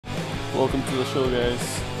Welcome to the show,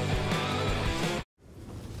 guys.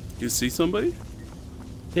 You see somebody?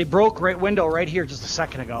 They broke right window right here just a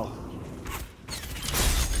second ago.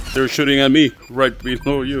 They're shooting at me right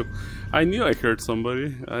below you. I knew I heard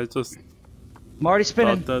somebody. I just Marty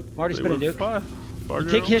spinning. that Marty spinning, Duke. You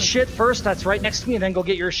take his shit first. That's right next to me, and then go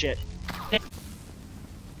get your shit.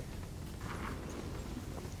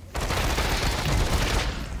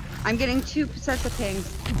 I'm getting 2 sets of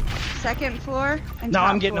pings. Second floor and No, top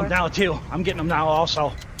I'm getting floor. them now too. I'm getting them now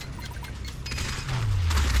also.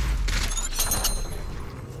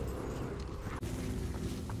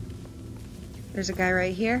 There's a guy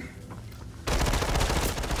right here.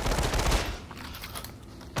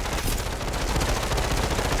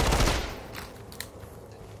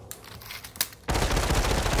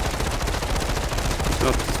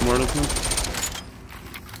 Not smart of him.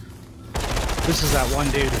 This is that one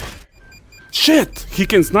dude. Shit! He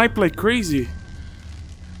can snipe like crazy.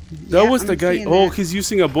 That was the guy. Oh, he's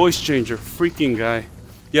using a voice changer. Freaking guy.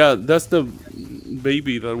 Yeah, that's the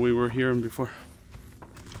baby that we were hearing before.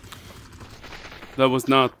 That was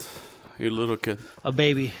not a little kid. A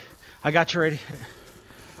baby. I got you ready.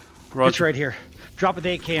 Roger. It's right here. Drop it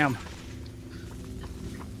 8 cam.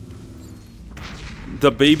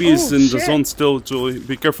 The baby is in the shit. zone still, Julie.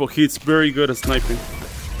 Be careful. He's very good at sniping.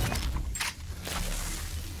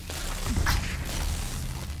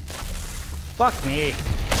 Fuck me.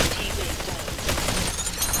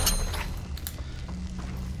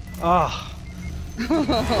 Oh. Oh,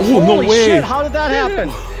 no Holy way! shit, how did that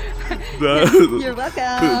happen? You're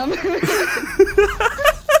welcome.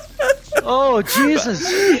 Oh, Jesus.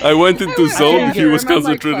 I went into zone. He was I'm like,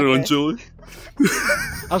 concentrated fuck on it. Julie.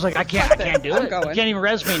 I was like, I can't do I'm it. You going. can't even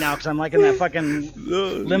res me now because I'm like in that fucking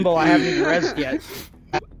limbo. I haven't even resed yet.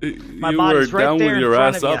 My You were body's right down there with in your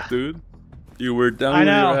front ass of up, ya. dude. You were down I with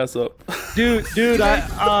know. your ass up. Dude,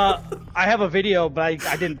 I have a video, but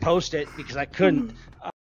I didn't post it because I couldn't.